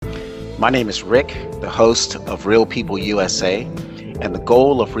My name is Rick, the host of Real People USA, and the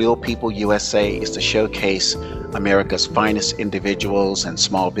goal of Real People USA is to showcase America's finest individuals and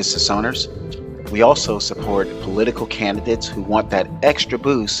small business owners. We also support political candidates who want that extra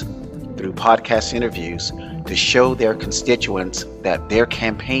boost through podcast interviews to show their constituents that their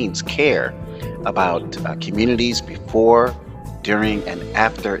campaigns care about communities before, during, and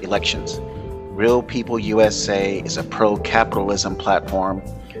after elections. Real People USA is a pro-capitalism platform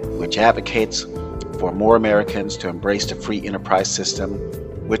which advocates for more Americans to embrace the free enterprise system,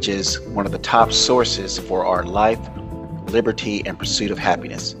 which is one of the top sources for our life, liberty, and pursuit of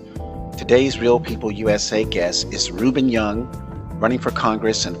happiness. Today's Real People USA guest is Ruben Young, running for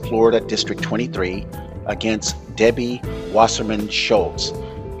Congress in Florida District 23 against Debbie Wasserman Schultz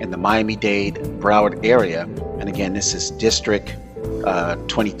in the Miami-Dade Broward area. And again, this is District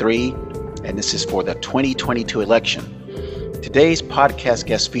 23, and this is for the 2022 election. Today's podcast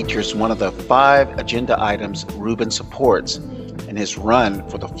guest features one of the 5 agenda items Ruben supports in his run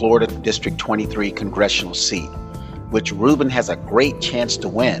for the Florida District 23 congressional seat, which Ruben has a great chance to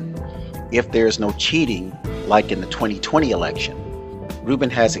win if there is no cheating like in the 2020 election. Ruben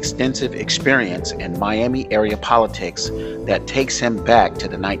has extensive experience in Miami area politics that takes him back to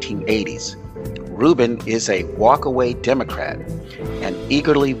the 1980s. Ruben is a walkaway Democrat and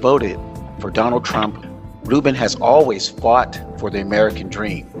eagerly voted for Donald Trump. Ruben has always fought for the American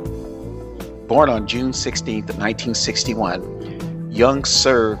dream. Born on June 16, 1961, Young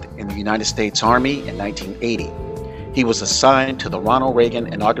served in the United States Army in 1980. He was assigned to the Ronald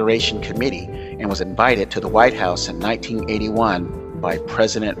Reagan Inauguration Committee and was invited to the White House in 1981 by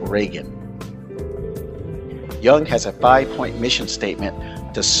President Reagan. Young has a 5-point mission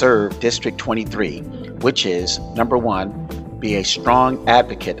statement to serve District 23, which is, number 1, be a strong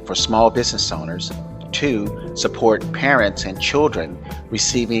advocate for small business owners. 2, support parents and children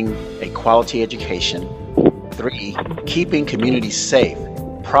receiving a quality education. 3, keeping communities safe,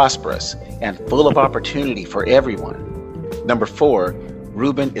 prosperous, and full of opportunity for everyone. Number 4,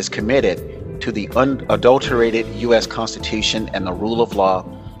 Ruben is committed to the unadulterated U.S. Constitution and the rule of law.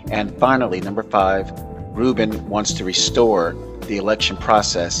 And finally, number 5, Ruben wants to restore the election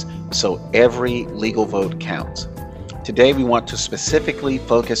process so every legal vote counts. Today, we want to specifically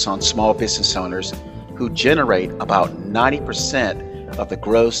focus on small business owners who generate about 90% of the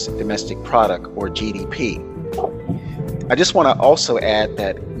gross domestic product, or GDP. I just want to also add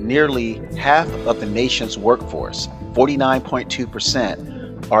that nearly half of the nation's workforce,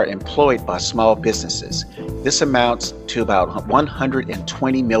 49.2%, are employed by small businesses. This amounts to about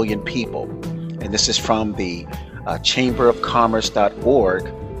 120 million people. And this is from the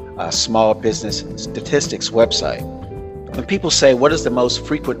chamberofcommerce.org small business statistics website. When people say, what is the most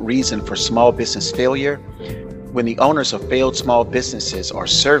frequent reason for small business failure? When the owners of failed small businesses are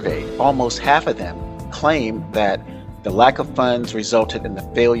surveyed, almost half of them claim that the lack of funds resulted in the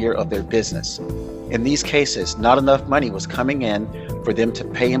failure of their business. In these cases, not enough money was coming in for them to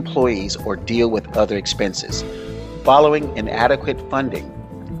pay employees or deal with other expenses. Following inadequate funding,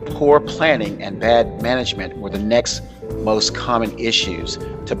 poor planning, and bad management were the next most common issues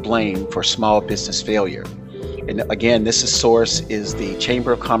to blame for small business failure. And again, this source is the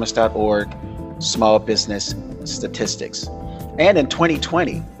chamberofcommerce.org small business statistics. And in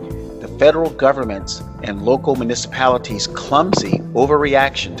 2020, the federal government's and local municipalities' clumsy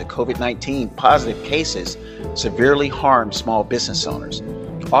overreaction to COVID-19 positive cases severely harmed small business owners.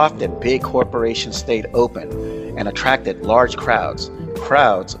 Often, big corporations stayed open and attracted large crowds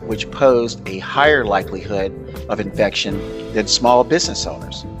which posed a higher likelihood of infection than small business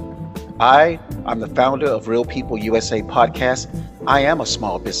owners. I'm the founder of Real People USA podcast. I am a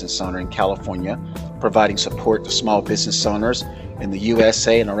small business owner in California, providing support to small business owners in the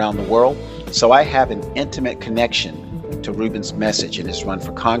USA and around the world. So I have an intimate connection to Ruben's message in his run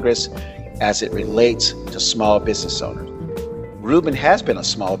for Congress as it relates to small business owners. Ruben has been a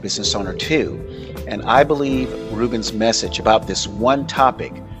small business owner too, and I believe Ruben's message about this one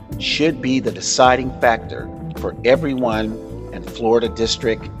topic should be the deciding factor for everyone in Florida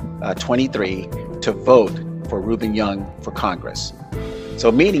District 23 to vote for Ruben Young for Congress.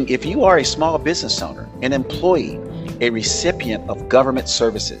 So meaning if you are a small business owner, an employee, a recipient of government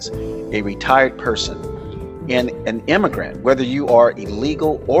services, a retired person, and an immigrant, whether you are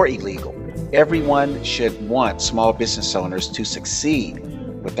illegal or illegal, everyone should want small business owners to succeed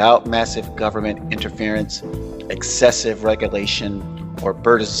without massive government interference, excessive regulation, or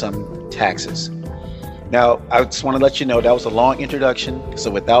burdensome taxes. Now, I just want to let you know that was a long introduction,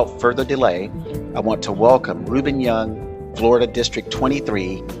 so without further delay, I want to welcome Ruben Young, Florida District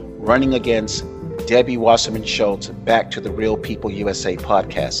 23, running against Debbie Wasserman Schultz back to the Real People USA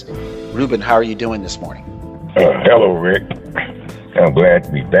podcast. Ruben, how are you doing this morning? Hello, Rick. I'm glad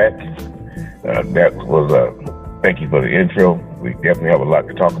to be back. Thank you for the intro. We definitely have a lot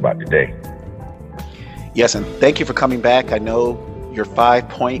to talk about today. Yes, and thank you for coming back. I know your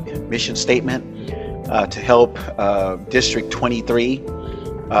 5-point mission statement to help District 23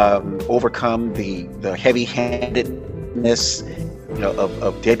 overcome the heavy-handedness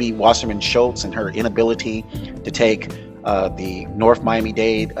of Debbie Wasserman Schultz and her inability to take the North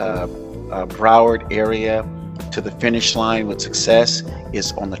Miami-Dade Broward area to the finish line with success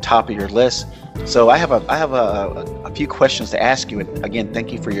is on the top of your list. So I have a few questions to ask you. And again,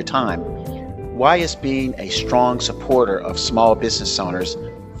 thank you for your time. Why is being a strong supporter of small business owners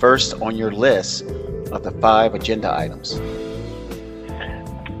first on your list of the 5 agenda items?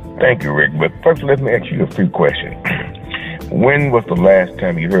 Thank you, Rick. But first, let me ask you a few questions. When was the last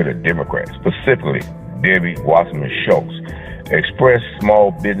time you heard a Democrat, specifically Debbie Wasserman Schultz, express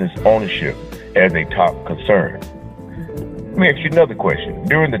small business ownership as a top concern? Let me ask you another question.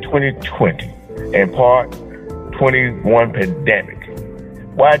 During the 2020 and Part 21 pandemic,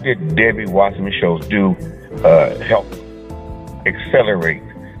 why did Debbie Wasserman Schultz help accelerate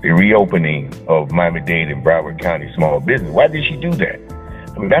the reopening of Miami-Dade and Broward County small business? Why did she do that?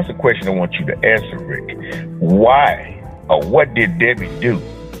 I mean, that's a question I want you to answer, Rick. Why or what did Debbie do?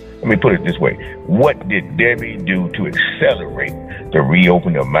 Let me put it this way. What did Debbie do to accelerate the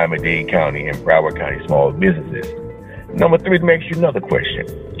reopening of Miami-Dade County and Broward County small businesses? Number 3, let me ask you another question.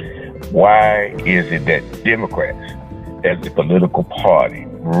 Why is it that Democrats, as a political party,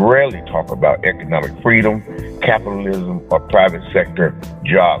 rarely talk about economic freedom, capitalism, or private sector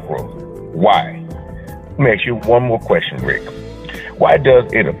job growth? Why? Let me ask you one more question, Rick. Why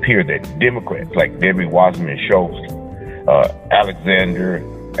does it appear that Democrats like Debbie Wasserman Schultz, Alexandria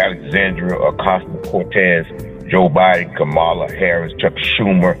Ocasio-Cortez, Joe Biden, Kamala Harris, Chuck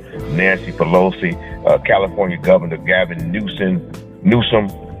Schumer, Nancy Pelosi, California Governor Gavin Newsom,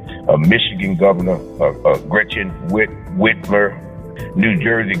 Michigan Governor Gretchen Whitmer, New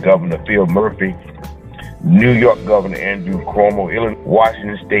Jersey Governor Phil Murphy, New York Governor Andrew Cuomo,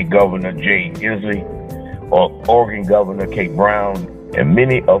 Washington State Governor Jay Inslee, Oregon Governor Kate Brown, and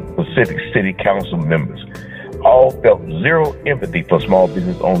many of Pacific City Council members all felt zero empathy for small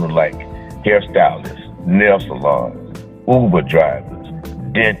business owners like hairstylists, nail salons, Uber drivers,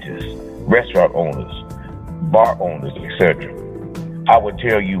 dentists, restaurant owners, bar owners, etc. I would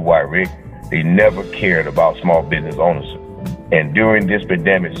tell you why, Rick. They never cared about small business owners. And during this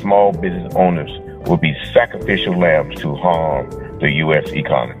pandemic, small business owners will be sacrificial lambs to harm the U.S.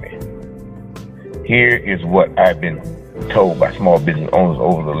 economy. Here is what I've been told by small business owners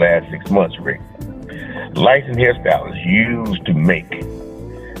over the last 6 months, Rick. Licensed hairstylists used to make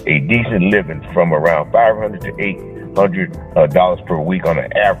a decent living from around $500 to $800 per week on an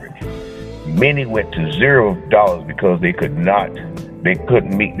average. Many went to $0 because they couldn't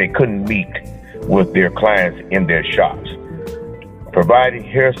meet with their clients in their shops. Providing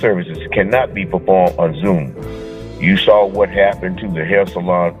hair services cannot be performed on Zoom. You saw what happened to the hair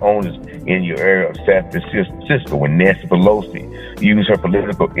salon owners in your area of San Francisco when Nancy Pelosi used her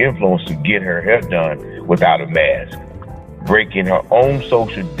political influence to get her hair done without a mask. Breaking her own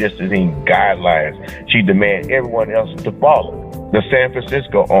social distancing guidelines, she demanded everyone else to follow. The San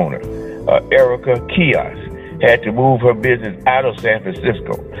Francisco owner, Erica Kios, had to move her business out of San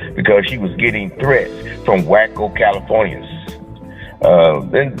Francisco because she was getting threats from wacko Californians.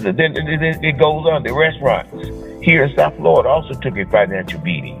 Then it goes on. The restaurants here in South Florida also took a financial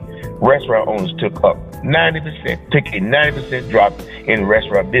beating. Restaurant owners took a 90% drop in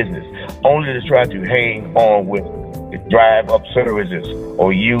restaurant business, only to try to hang on with drive-up services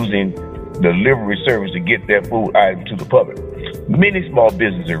or using delivery service to get their food items to the public. Many small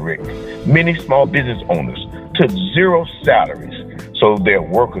business owners took zero salaries so their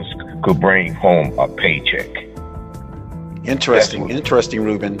workers could bring home a paycheck. Interesting,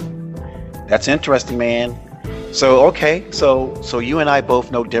 Ruben. That's interesting, man. So, okay, so you and I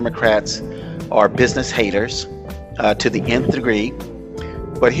both know Democrats are business haters to the nth degree.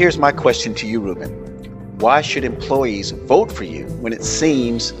 But here's my question to you, Ruben. Why should employees vote for you when it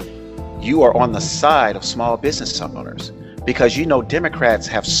seems you are on the side of small business owners? Because you know Democrats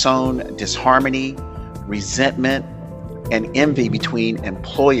have sown disharmony, resentment, and envy between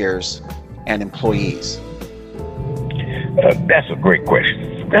employers and employees. That's a great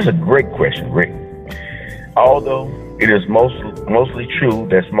question. That's a great question, Rick. Although it is mostly true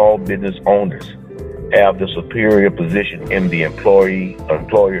that small business owners have the superior position in the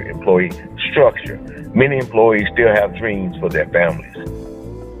employer-employee structure, many employees still have dreams for their families.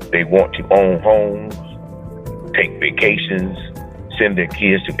 They want to own homes, take vacations, send their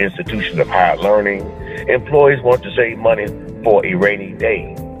kids to institutions of higher learning. Employees want to save money for a rainy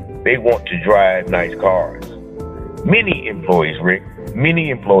day. They want to drive nice cars. Many employees, Rick,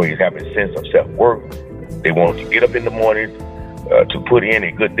 have a sense of self-worth. They want to get up in the morning to put in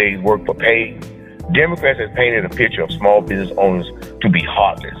a good day's work for pay. Democrats have painted a picture of small business owners to be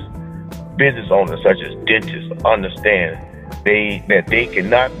heartless. Business owners such as dentists understand that they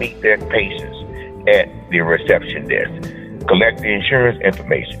cannot meet their patients at the reception desk, collect the insurance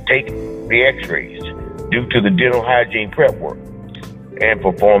information, take the x-rays, do to the dental hygiene prep work, and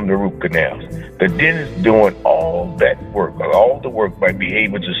perform the root canals. The dentist doing all the work by being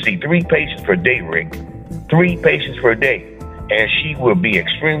able to see 3 patients per day, Rick. 3 patients per day. And she will be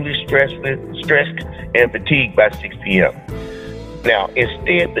extremely stressed and fatigued by 6 p.m. Now,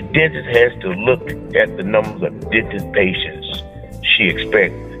 instead, the dentist has to look at the numbers of dentist patients she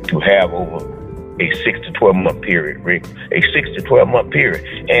expects to have over a 6 to 12 month period, Rick. A 6 to 12 month period,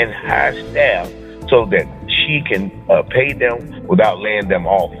 and hire staff so that she can pay them without laying them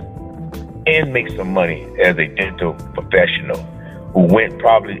off and make some money as a dental professional who went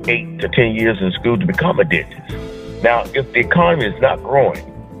probably 8 to 10 years in school to become a dentist. Now, if the economy is not growing,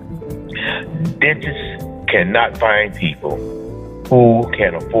 dentists cannot find people who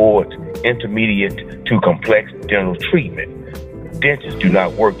can afford intermediate to complex dental treatment. Dentists do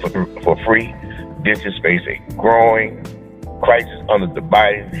not work for free. Dentists face a growing crisis under the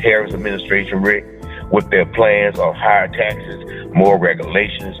Biden-Harris administration, Rick, with their plans of higher taxes, more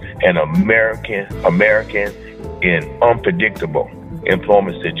regulations, and Americans in unpredictable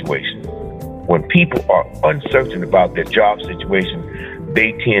employment situations. When people are uncertain about their job situation,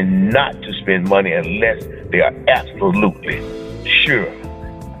 they tend not to spend money unless they are absolutely sure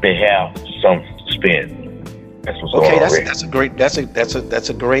they have some to spend. That's what's going on. Okay, that's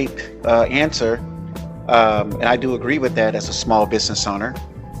a great answer, and I do agree with that as a small business owner.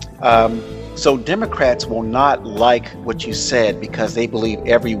 So Democrats will not like what you said because they believe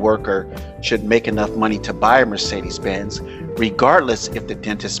every worker should make enough money to buy a Mercedes-Benz, regardless if the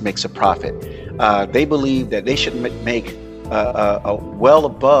dentist makes a profit. They believe that they should make well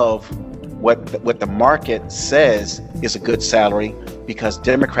above what the market says is a good salary, because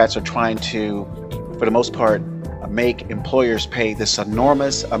Democrats are trying to, for the most part, make employers pay this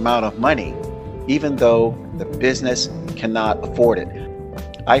enormous amount of money, even though the business cannot afford it.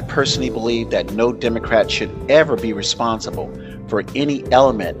 I personally believe that no Democrat should ever be responsible for any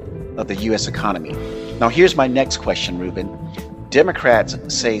element of the U.S. economy. Now, here's my next question, Ruben. Democrats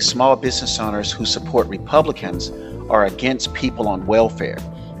say small business owners who support Republicans are against people on welfare.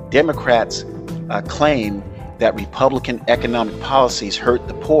 Democrats claim that Republican economic policies hurt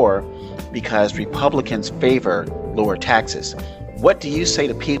the poor because Republicans favor lower taxes. What do you say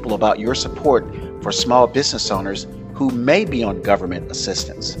to people about your support for small business owners who may be on government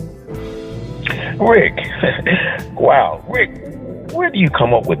assistance? Rick, wow, Rick, where do you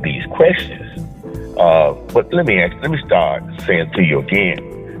come up with these questions? But let me start saying to you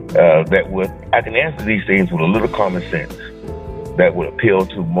again that I can answer these things with a little common sense that would appeal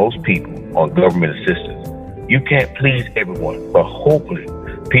to most people on government assistance. You can't please everyone, but hopefully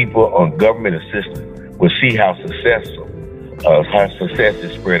people on government assistance will see how success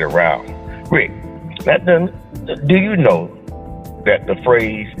is spread around. Rick, do you know that the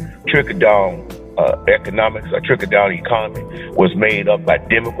phrase trickle-down economics or trickle-down economy was made up by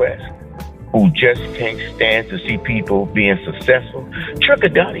Democrats who just can't stand to see people being successful?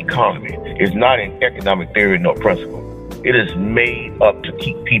 Trickle-down economy is not an economic theory nor principle. It is made up to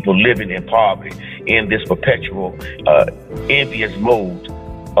keep people living in poverty in this perpetual envious mode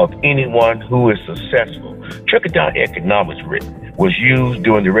of anyone who is successful. Trickle-down economics, Rick, was used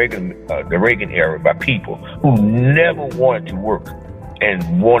during the Reagan era by people who never wanted to work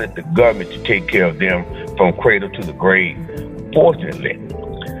and wanted the government to take care of them from cradle to the grave. Fortunately,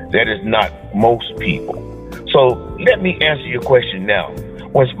 that is not most people. So let me answer your question now.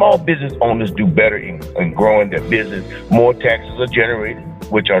 When small business owners do better in growing their business, more taxes are generated,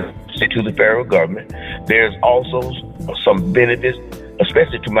 which are sent to the federal government. There's also some benefits,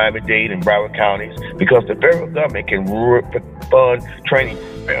 especially to Miami-Dade and Broward counties, because the federal government can fund training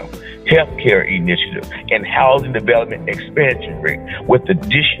programs, healthcare initiatives, and housing development expansion rate with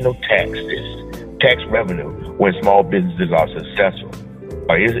additional tax revenue when small businesses are successful.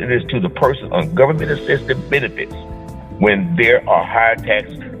 It is to the person on government-assisted benefits when there are higher tax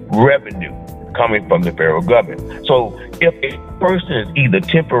revenue coming from the federal government. So if a person is either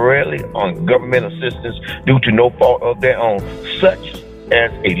temporarily on government assistance due to no fault of their own, such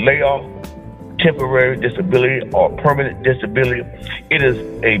as a layoff, temporary disability or permanent disability. It is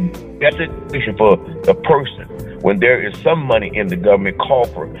a designation for the person when there is some money in the government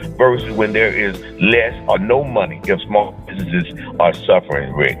coffer versus when there is less or no money if small businesses are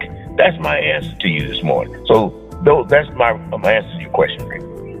suffering, Rick. That's my answer to you this morning. So that's my answer to your question, Rick.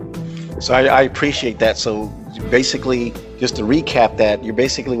 So I appreciate that. So basically, just to recap that,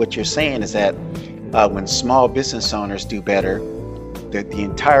 what you're saying is that when small business owners do better, that the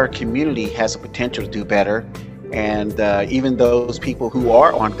entire community has a potential to do better. And even those people who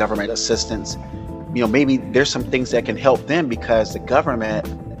are on government assistance, maybe there's some things that can help them because the government,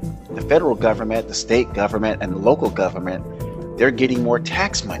 the federal government, the state government, and the local government, they're getting more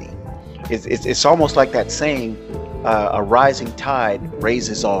tax money. It's almost like that saying, a rising tide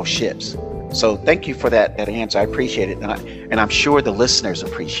raises all ships. So thank you for that answer. I appreciate it. And I'm sure the listeners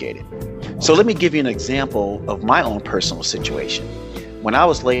appreciate it. So let me give you an example of my own personal situation. When I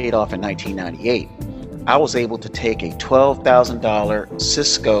was laid off in 1998, I was able to take a $12,000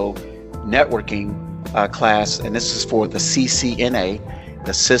 Cisco networking class, and this is for the CCNA,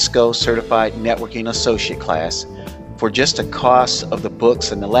 the Cisco Certified Networking Associate class, for just the cost of the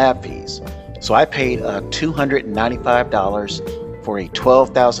books and the lab fees. So I paid $295 for a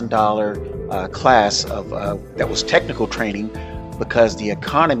 $12,000 class of that was technical training because the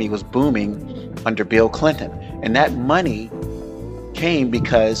economy was booming under Bill Clinton, and that money came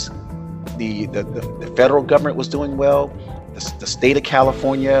because the federal government was doing well, the state of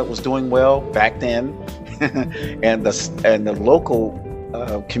California was doing well back then, and the local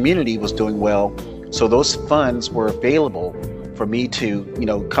community was doing well. So those funds were available for me to,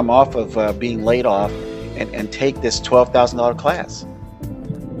 come off of being laid off and take this $12,000 class.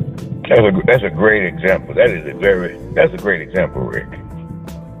 That's a great example. That's a great example, Rick.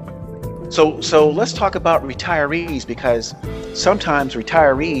 So let's talk about retirees, because sometimes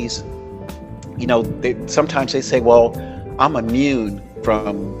retirees, sometimes they say, well, I'm immune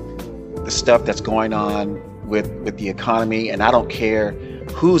from the stuff that's going on with the economy, and I don't care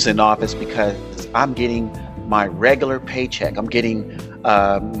who's in office because I'm getting my regular paycheck. I'm getting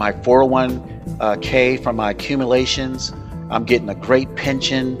my 401k from my accumulations. I'm getting a great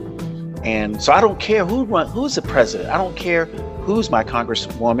pension. And so I don't care who's the president. I don't care who's my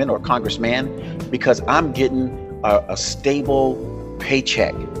congresswoman or congressman, because I'm getting a stable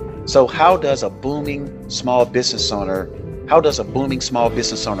paycheck. So how does a booming small business owner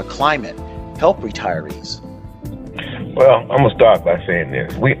climate help retirees? Well, I'm going to start by saying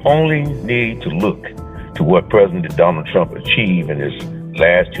this. We only need to look to what President Donald Trump achieved in his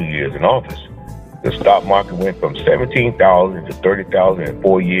last 2 years in office. The stock market went from 17,000 to 30,000 in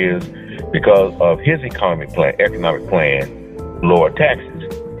 4 years because of his economic plan, lower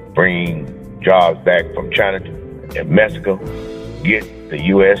taxes, bringing jobs back from China and Mexico, get the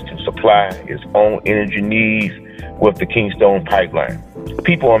U.S. to supply its own energy needs with the Keystone Pipeline.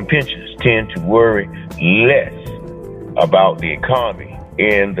 People on pensions tend to worry less about the economy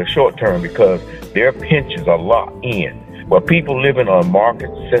in the short term because their pensions are locked in. But people living on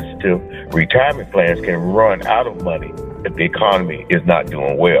market-sensitive retirement plans can run out of money if the economy is not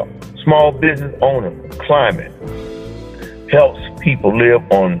doing well. Small business owner climate helps people live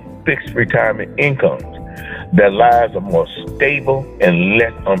on fixed retirement incomes. Their lives are more stable and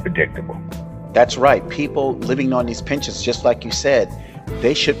less unpredictable. That's right. People living on these pensions, just like you said,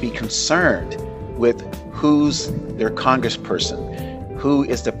 they should be concerned with who's their congressperson, who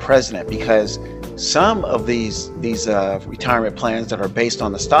is the president, because some of these retirement plans that are based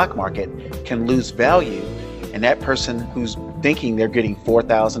on the stock market can lose value, and that person who's thinking they're getting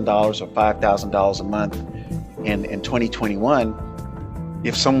 $4,000 or $5,000 a month in 2021,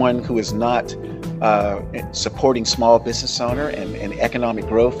 if someone who is not supporting small business owner and economic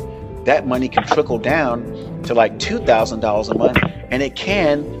growth, that money can trickle down to like $2,000 a month, and it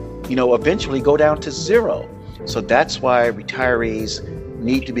can, eventually go down to zero. So that's why retirees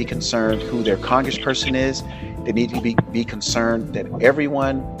need to be concerned who their congressperson is. They need to be concerned that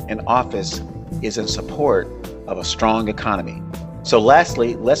everyone in office is in support of a strong economy. So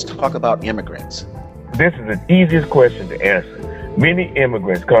lastly, let's talk about immigrants. This is the easiest question to answer. Many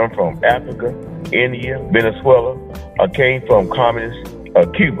immigrants come from Africa, India, Venezuela, or came from communist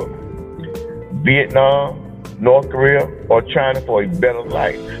Cuba, Vietnam, North Korea, or China for a better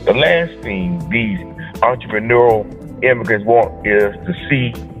life. The last thing these entrepreneurial immigrants want is to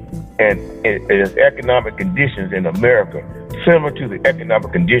see is economic conditions in America similar to the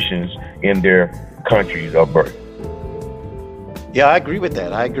economic conditions in their countries of birth. Yeah, I agree with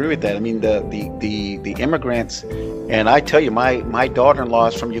that. I mean, the immigrants, and I tell you, my daughter-in-law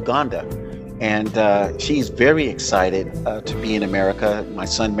is from Uganda, and she's very excited to be in America. My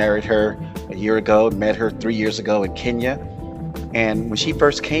son married her a year ago, met her 3 years ago in Kenya. And when she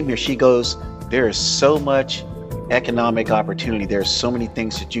first came here, she goes, there is so much economic opportunity. There's so many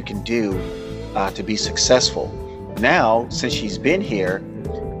things that you can do to be successful. Now, since she's been here,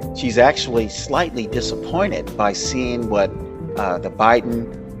 she's actually slightly disappointed by seeing what the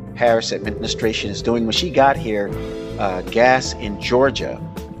Biden-Harris administration is doing. When she got here, gas in Georgia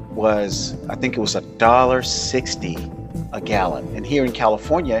was, I think it was $1.60 a gallon. And here in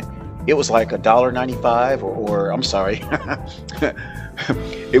California, it was like $1.95 or I'm sorry,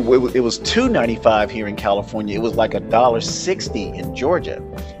 it was $2.95 here in California. It was like $1.60 in Georgia.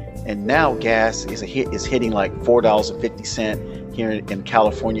 And now gas is hitting like $4.50 here in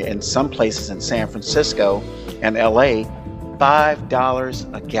California, and some places in San Francisco and LA,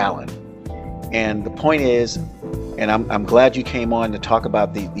 $5 a gallon. And the point is, and I'm glad you came on to talk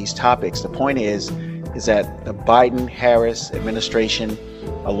about these topics. The point is that the Biden-Harris administration,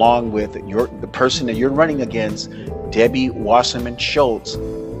 along with the person that you're running against, Debbie Wasserman Schultz,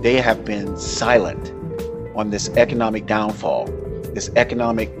 they have been silent on this economic downfall, this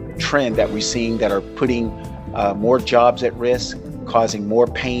economic trend that we're seeing that are putting more jobs at risk, causing more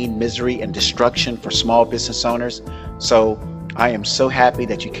pain, misery, and destruction for small business owners. So I am so happy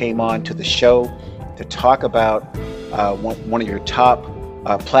that you came on to the show to talk about one of your top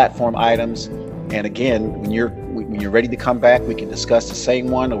platform items. And again, when you're ready to come back, we can discuss the same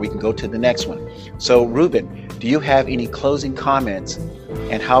one or we can go to the next one. So Ruben, do you have any closing comments,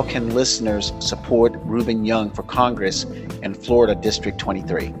 and how can listeners support Ruben Young for Congress in Florida District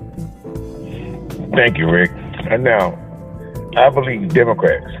 23? Thank you, Rick. And now, I believe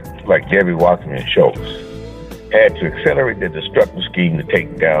Democrats like Debbie Wasserman Schultz had to accelerate their destructive scheme to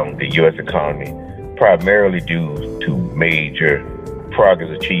take down the U.S. economy, primarily due to major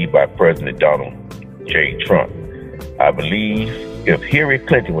progress achieved by President Donald J. Trump. I believe if Hillary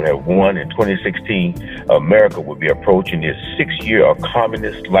Clinton would have won in 2016, America would be approaching its 6th year of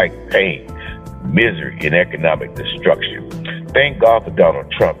communist-like pain, misery, and economic destruction. Thank God for Donald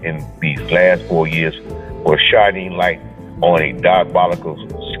Trump in these last 4 years for shining light on a diabolical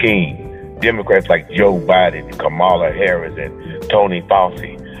scheme. Democrats like Joe Biden, Kamala Harris, and Tony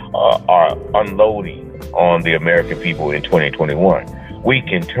Fauci are unloading on the American people in 2021. We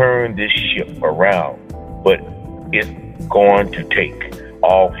can turn this ship around, but it's going to take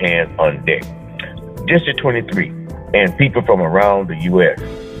all hands on deck. District 23 and people from around the U.S.,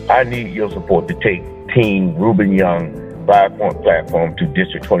 I need your support to take Team Ruben Young 5-point platform to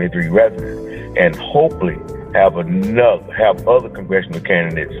District 23 residents, and hopefully have other congressional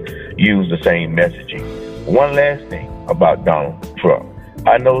candidates use the same messaging. One last thing about Donald Trump.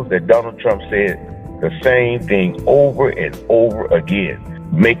 I know that Donald Trump said the same thing over and over again,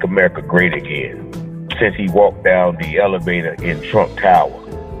 make America great again, since he walked down the elevator in Trump Tower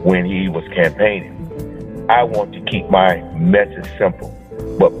when he was campaigning. I want to keep my message simple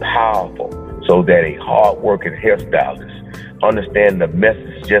but powerful so that a hard-working hairstylist understands the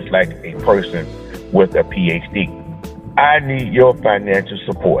message just like a person with a PhD. I need your financial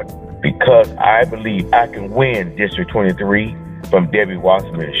support because I believe I can win District 23 from Debbie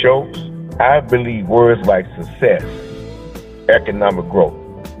Wasserman Schultz. I believe words like success, economic growth,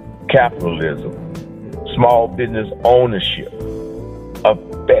 capitalism, small business ownership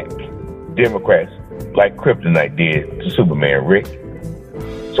affect Democrats like kryptonite did to Superman Rick.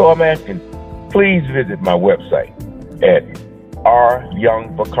 So I'm asking, please visit my website at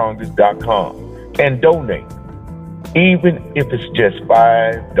ryoungforcongress.com and donate, even if it's just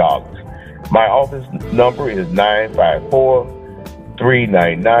 $5. My office number is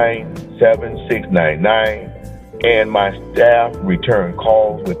 954-399-7699, and my staff return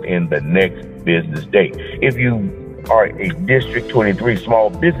calls within the next business day. If you are a District 23 small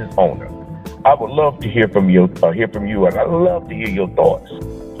business owner, I would love to hear from you, and I'd love to hear your thoughts.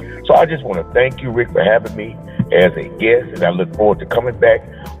 So I just want to thank you, Rick, for having me as a guest, and I look forward to coming back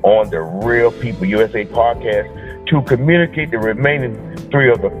on the Real People USA podcast to communicate the remaining 3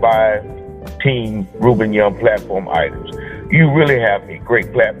 of the 5 Team Ruben Young platform items. You really have a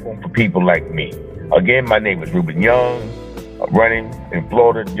great platform for people like me. Again, my name is Ruben Young, running in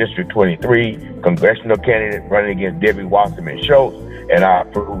Florida District 23, congressional candidate running against Debbie Wasserman Schultz, and I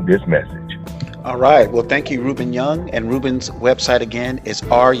approve this message. All right. Well, thank you, Ruben Young. And Ruben's website again is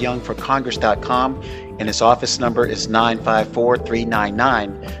ryoungforcongress.com, and his office number is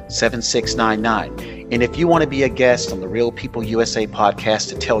 954-399-7699. And if you want to be a guest on the Real People USA podcast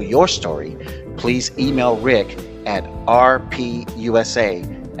to tell your story, please email Rick at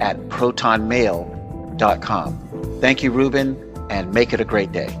rpUSA@protonmail.com. Thank you, Ruben, and make it a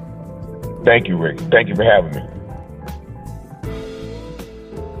great day. Thank you, Rick. Thank you for having me.